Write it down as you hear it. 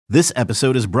This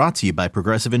episode is brought to you by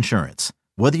Progressive Insurance.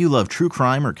 Whether you love true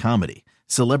crime or comedy,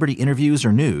 celebrity interviews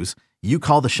or news, you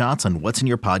call the shots on what's in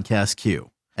your podcast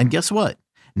queue. And guess what?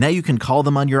 Now you can call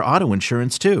them on your auto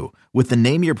insurance too with the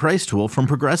Name Your Price tool from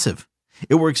Progressive.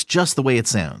 It works just the way it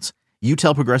sounds. You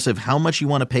tell Progressive how much you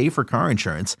want to pay for car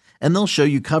insurance, and they'll show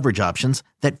you coverage options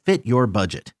that fit your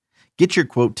budget. Get your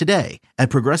quote today at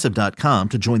Progressive.com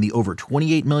to join the over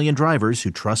 28 million drivers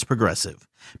who trust Progressive.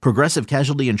 Progressive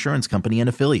Casualty Insurance Company and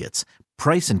Affiliates.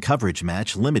 Price and coverage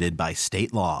match limited by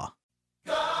state law.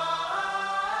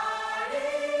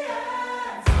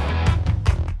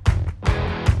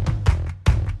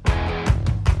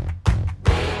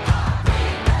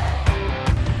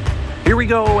 Here we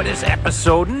go. It is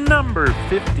episode number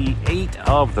 58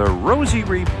 of the Rosey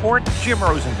Report. Jim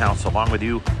Rosenhaus along with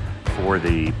you for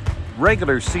the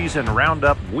regular season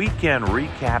Roundup weekend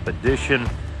recap edition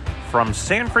from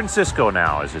San Francisco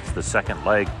now, as it's the second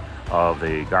leg of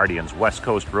the Guardians West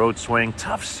Coast road swing.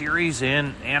 Tough series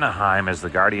in Anaheim as the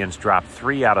Guardians drop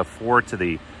 3 out of 4 to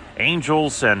the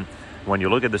Angels. And when you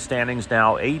look at the standings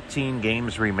now, 18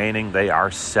 games remaining, they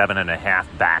are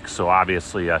 7.5 back. So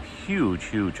obviously a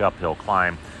huge uphill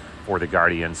climb for the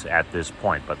Guardians at this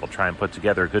point. But they'll try and put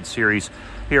together a good series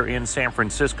here in San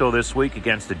Francisco this week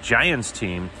against the Giants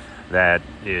team that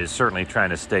is certainly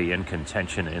trying to stay in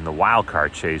contention in the wild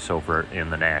card chase over in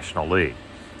the National League.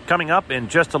 Coming up in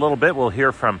just a little bit, we'll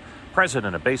hear from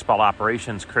President of Baseball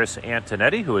Operations, Chris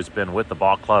Antonetti, who has been with the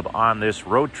ball club on this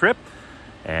road trip.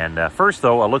 And first,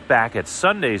 though, a look back at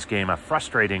Sunday's game, a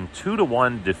frustrating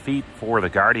 2-1 defeat for the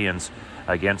Guardians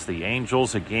against the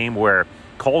Angels, a game where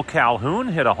Cole Calhoun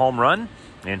hit a home run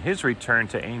in his return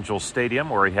to Angels Stadium,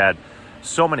 where he had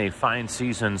so many fine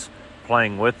seasons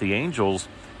playing with the Angels.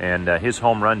 And his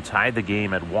home run tied the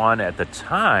game at 1 at the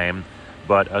time,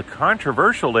 but a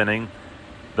controversial inning,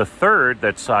 the third,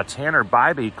 that saw Tanner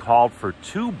Bybee called for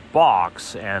 2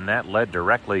 balks, and that led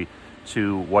directly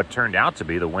to what turned out to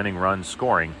be the winning run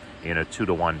scoring in a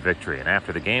 2-1 victory. And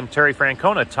after the game, Terry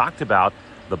Francona talked about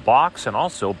the balks and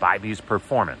also Bybee's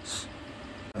performance.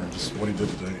 Just what he did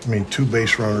today. I mean, 2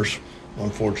 base runners.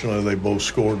 Unfortunately, they both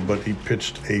scored, but he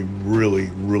pitched a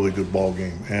really good ball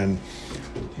game. And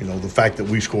you know, the fact that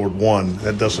we scored 1,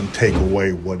 that doesn't take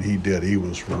away what he did. He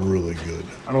was really good.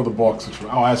 I know the balk situation.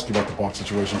 I'll ask you about the balk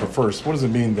situation, but first, what does it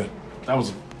mean that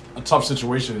was a tough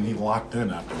situation and he locked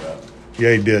in after that?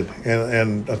 Yeah, he did.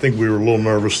 And I think we were a little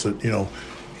nervous that, you know,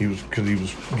 he was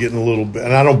getting a little bit,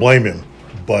 and I don't blame him,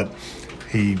 but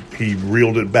he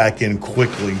reeled it back in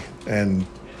quickly and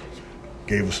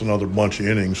gave us another bunch of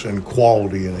innings and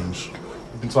quality innings.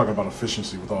 We've been talking about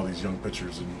efficiency with all these young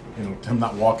pitchers and, you know, him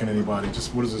not walking anybody.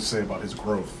 Just what does it say about his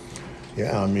growth?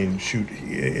 Yeah, I mean, shoot.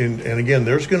 And again,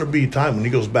 there's going to be time when he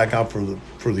goes back out for the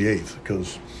 8th,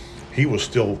 because he was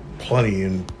still plenty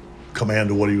in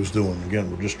command of what he was doing. Again,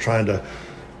 we're just trying to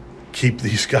keep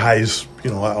these guys,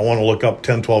 you know, I want to look up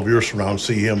 10, 12 years from now and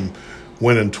see him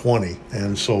winning 20.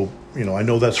 And so, you know, I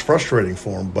know that's frustrating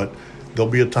for him, but there'll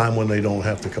be a time when they don't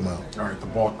have to come out. All right, the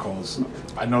balk calls.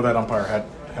 I know that umpire had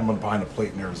him behind the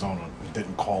plate in Arizona.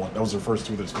 Didn't call it. That was their first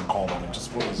 2 that's been called on him.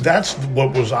 Just what was it? That's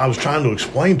what I was trying to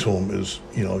explain to him is,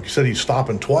 you know, he said he's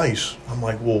stopping twice. I'm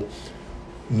like, well,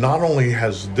 not only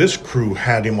has this crew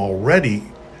had him already,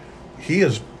 he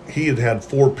had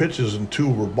 4 pitches and 2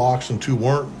 were balks and 2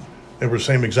 weren't. They were the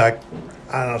same exact.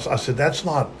 I said, that's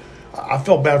not. I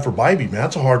felt bad for Bybee, man.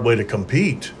 That's a hard way to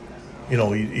compete. You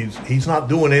know, he's not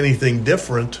doing anything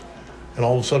different, and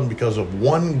all of a sudden, because of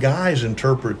one guy's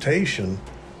interpretation,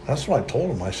 that's what I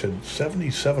told him. I said,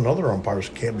 77 other umpires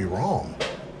can't be wrong.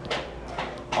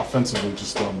 Offensively,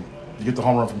 just you get the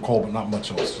home run from Cole, but not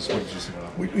much else. Just what did you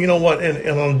see? You know what?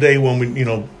 And on a day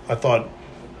when I thought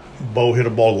Bo hit a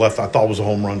ball left, I thought it was a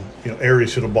home run. You know,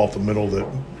 Arias hit a ball up the middle that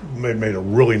made a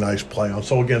really nice play on.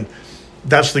 So again,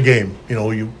 that's the game. You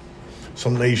know,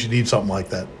 some days you need something like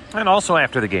that. And also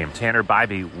after the game, Tanner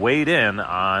Bybee weighed in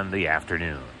on the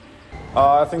afternoon.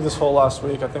 I think this whole last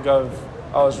week, I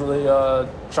was really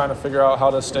trying to figure out how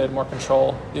to stay in more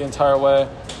control the entire way,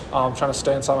 trying to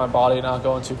stay inside my body, not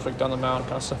going too quick down the mound,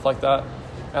 kind of stuff like that.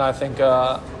 And I think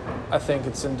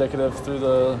it's indicative through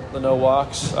the no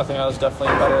walks. I think I was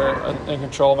definitely better in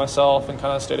control of myself and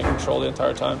kind of stayed in control the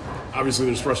entire time. Obviously,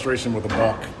 there's frustration with the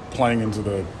balk playing into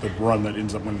the run that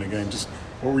ends up winning the game. Just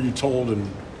what were you told? And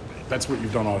that's what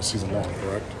you've done all season long,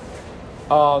 correct?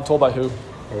 Told by who?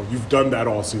 Oh, you've done that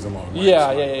all season long. Right?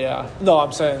 Yeah. No,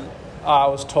 I'm saying I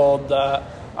was told that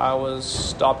I was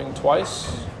stopping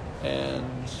twice, and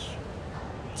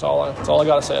that's all I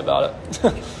got to say about it.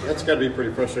 That's got to be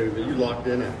pretty frustrating. But you locked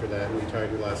in after that, and you tied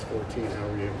your last 14. How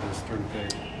were you able to just turn the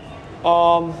page?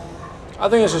 I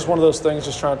think it's just one of those things,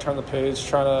 just trying to turn the page,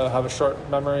 trying to have a short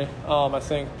memory. I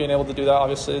think being able to do that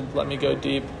obviously let me go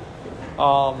deep.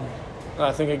 And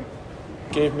I think it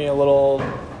gave me a little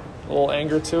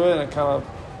anger to it, and it kind of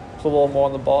put a little more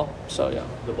on the ball. So, yeah.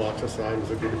 The box aside,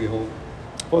 was it good to be home?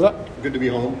 What was that? Good to be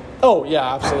home? Oh,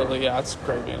 yeah, absolutely. Yeah, it's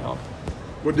great being home.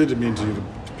 What did it mean to you to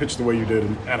pitch the way you did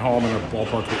at home in a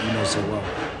ballpark that you know so well?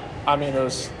 I mean,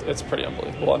 it's pretty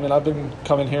unbelievable. I mean, I've been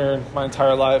coming here my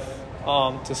entire life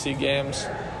to see games.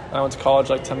 I went to college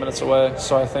like 10 minutes away.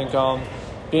 So I think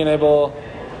being able,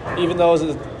 even though it's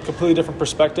a completely different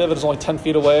perspective, it's only 10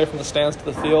 feet away from the stands to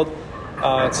the field,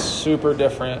 it's super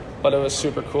different. But it was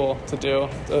super cool to do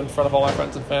in front of all my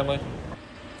friends and family.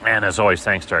 And as always,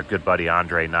 thanks to our good buddy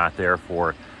Andre Knott there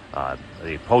for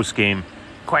the post-game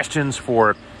questions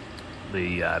for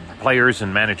the players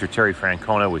and manager Terry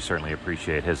Francona. We certainly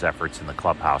appreciate his efforts in the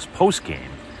clubhouse post-game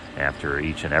after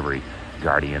each and every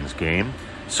Guardians game.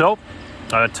 So,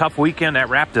 a tough weekend. That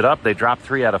wrapped it up. They dropped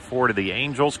 3 out of 4 to the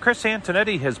Angels. Chris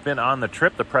Antonetti has been on the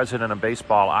trip, the president of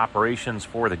baseball operations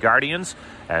for the Guardians,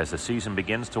 as the season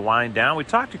begins to wind down. We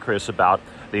talked to Chris about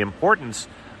the importance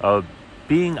of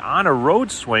being on a road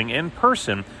swing in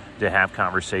person to have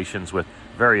conversations with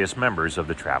various members of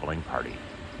the traveling party.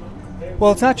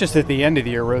 Well, it's not just at the end of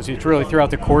the year, Rosey. It's really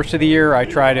throughout the course of the year. I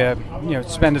try to,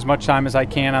 spend as much time as I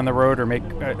can on the road or make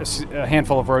a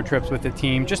handful of road trips with the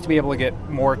team just to be able to get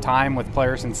more time with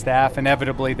players and staff.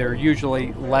 Inevitably, there are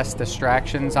usually less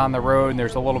distractions on the road, and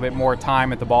there's a little bit more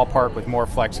time at the ballpark with more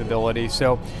flexibility.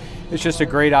 So it's just a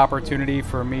great opportunity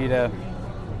for me to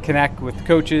connect with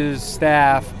coaches,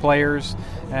 staff, players,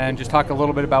 and just talk a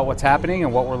little bit about what's happening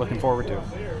and what we're looking forward to.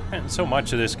 And so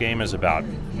much of this game is about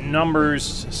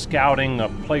numbers, scouting,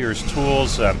 players'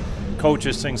 tools,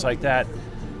 coaches, things like that.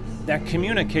 That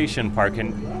communication part,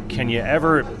 can you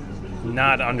ever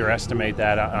not underestimate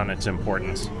that on its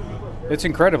importance? It's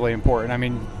incredibly important. I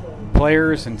mean,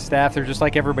 players and staff, they're just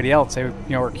like everybody else.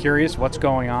 They are curious what's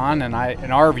going on, and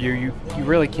in our view, you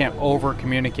really can't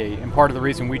over-communicate. And part of the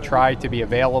reason we try to be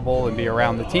available and be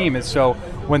around the team is so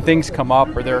when things come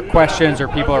up or there are questions or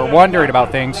people are wondering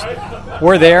about things,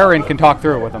 we're there and can talk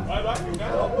through it with them.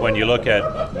 When you look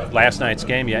at last night's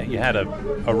game, you had a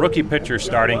rookie pitcher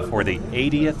starting for the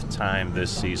 80th time this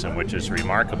season, which is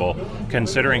remarkable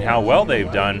considering how well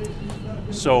they've done.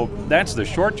 So that's the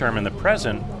short term and the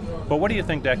present. But what do you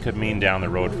think that could mean down the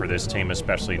road for this team,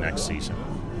 especially next season?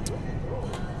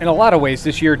 In a lot of ways,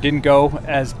 this year didn't go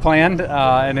as planned,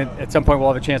 and at some point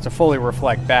we'll have a chance to fully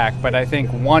reflect back. But I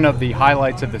think one of the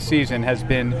highlights of the season has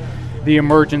been the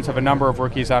emergence of a number of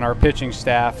rookies on our pitching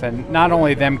staff, and not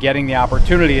only them getting the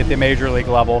opportunity at the major league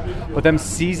level, but them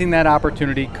seizing that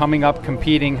opportunity, coming up,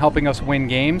 competing, helping us win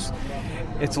games.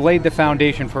 It's laid the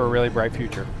foundation for a really bright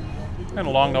future. And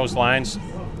along those lines,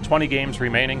 20 games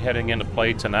remaining heading into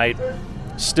play tonight.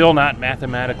 Still not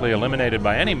mathematically eliminated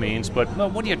by any means, but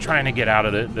what are you trying to get out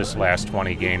of this last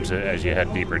 20 games as you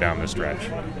head deeper down the stretch?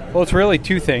 Well, it's really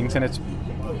two things, and it's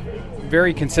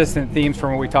very consistent themes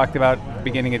from what we talked about at the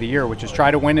beginning of the year, which is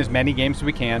try to win as many games as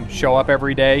we can, show up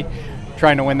every day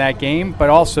trying to win that game, but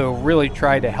also really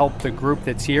try to help the group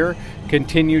that's here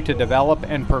continue to develop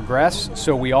and progress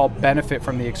so we all benefit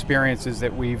from the experiences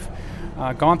that we've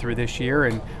gone through this year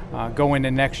and go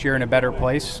into next year in a better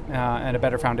place and a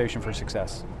better foundation for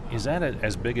success. Is that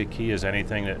as big a key as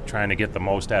anything, that trying to get the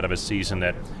most out of a season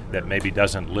that maybe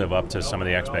doesn't live up to some of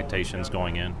the expectations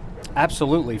going in?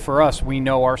 Absolutely. For us, we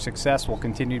know our success will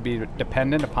continue to be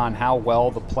dependent upon how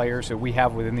well the players that we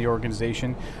have within the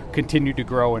organization continue to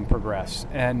grow and progress.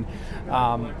 And,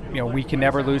 we can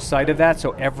never lose sight of that.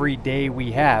 So every day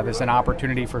we have is an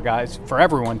opportunity for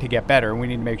everyone to get better. And we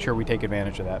need to make sure we take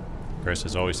advantage of that. Chris,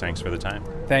 as always, thanks for the time.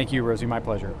 Thank you, Rosey. My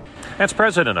pleasure. That's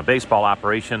President of Baseball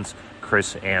Operations,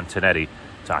 Chris Antonetti,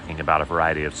 talking about a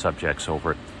variety of subjects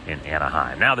over in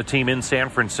Anaheim. Now the team in San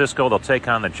Francisco, they'll take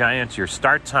on the Giants. Your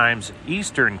start times,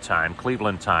 Eastern time,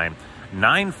 Cleveland time,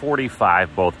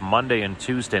 9:45 both Monday and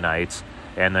Tuesday nights,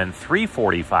 and then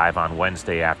 3:45 on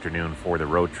Wednesday afternoon for the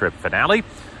road trip finale.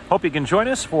 Hope you can join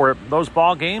us for those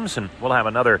ball games, and we'll have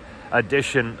another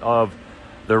edition of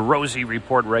the Rosey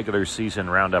Report regular season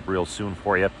roundup real soon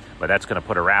for you. But that's going to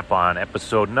put a wrap on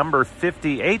episode number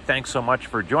 58. Thanks so much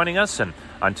for joining us. And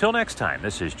until next time,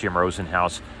 this is Jim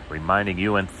Rosenhaus reminding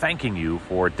you and thanking you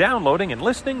for downloading and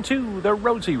listening to the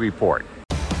Rosey Report.